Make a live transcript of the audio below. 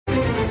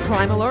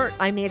Crime Alert,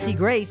 I'm Nancy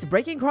Grace.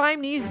 Breaking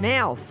crime news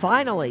now.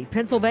 Finally,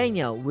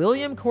 Pennsylvania,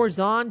 William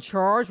Corzon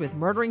charged with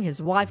murdering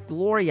his wife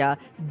Gloria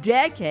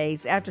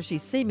decades after she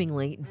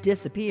seemingly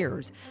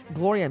disappears.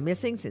 Gloria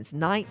missing since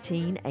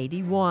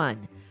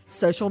 1981.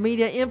 Social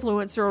media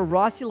influencer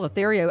Rossi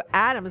Lothario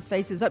Adams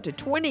faces up to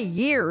 20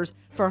 years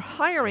for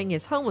hiring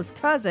his homeless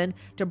cousin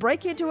to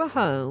break into a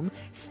home,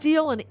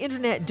 steal an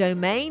internet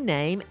domain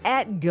name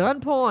at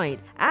gunpoint.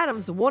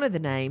 Adams wanted the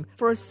name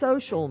for a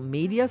social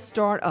media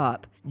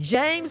startup.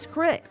 James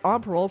Crick,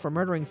 on parole for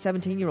murdering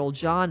 17-year-old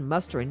John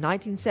Muster in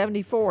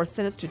 1974,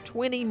 sentenced to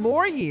 20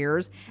 more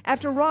years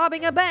after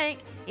robbing a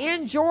bank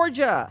in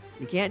Georgia.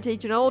 You can't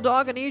teach an old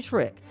dog a new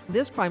trick.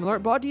 This Crime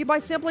Alert brought to you by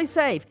Simply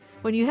Safe.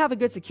 When you have a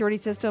good security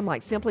system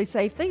like Simply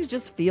Safe, things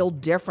just feel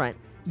different.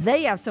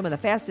 They have some of the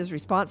fastest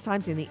response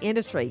times in the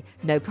industry.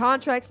 No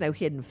contracts, no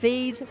hidden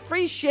fees,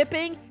 free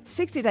shipping,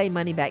 60-day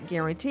money-back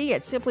guarantee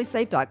at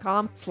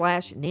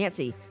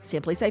simplysafe.com/Nancy.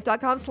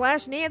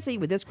 Simplysafe.com/Nancy.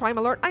 With this Crime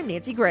Alert, I'm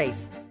Nancy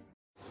Grace.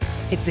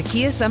 It's the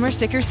Kia Summer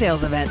Sticker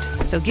Sales Event,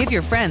 so give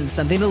your friends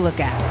something to look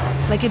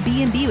at, like a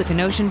B&B with an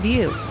ocean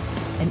view,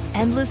 an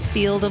endless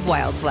field of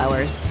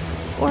wildflowers,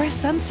 or a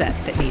sunset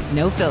that needs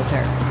no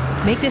filter.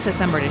 Make this a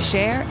summer to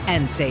share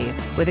and save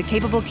with a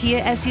capable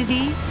Kia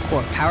SUV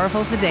or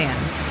powerful sedan.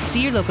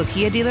 See your local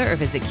Kia dealer or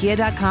visit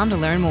kia.com to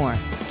learn more.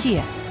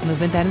 Kia,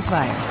 movement that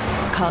inspires.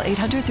 Call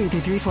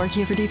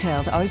 800-3334-KIA for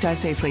details. Always drive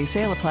safely.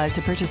 Sale applies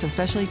to purchase of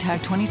specially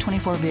tagged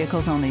 2024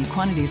 vehicles only.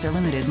 Quantities are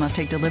limited. Must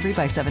take delivery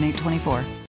by 7/8/24.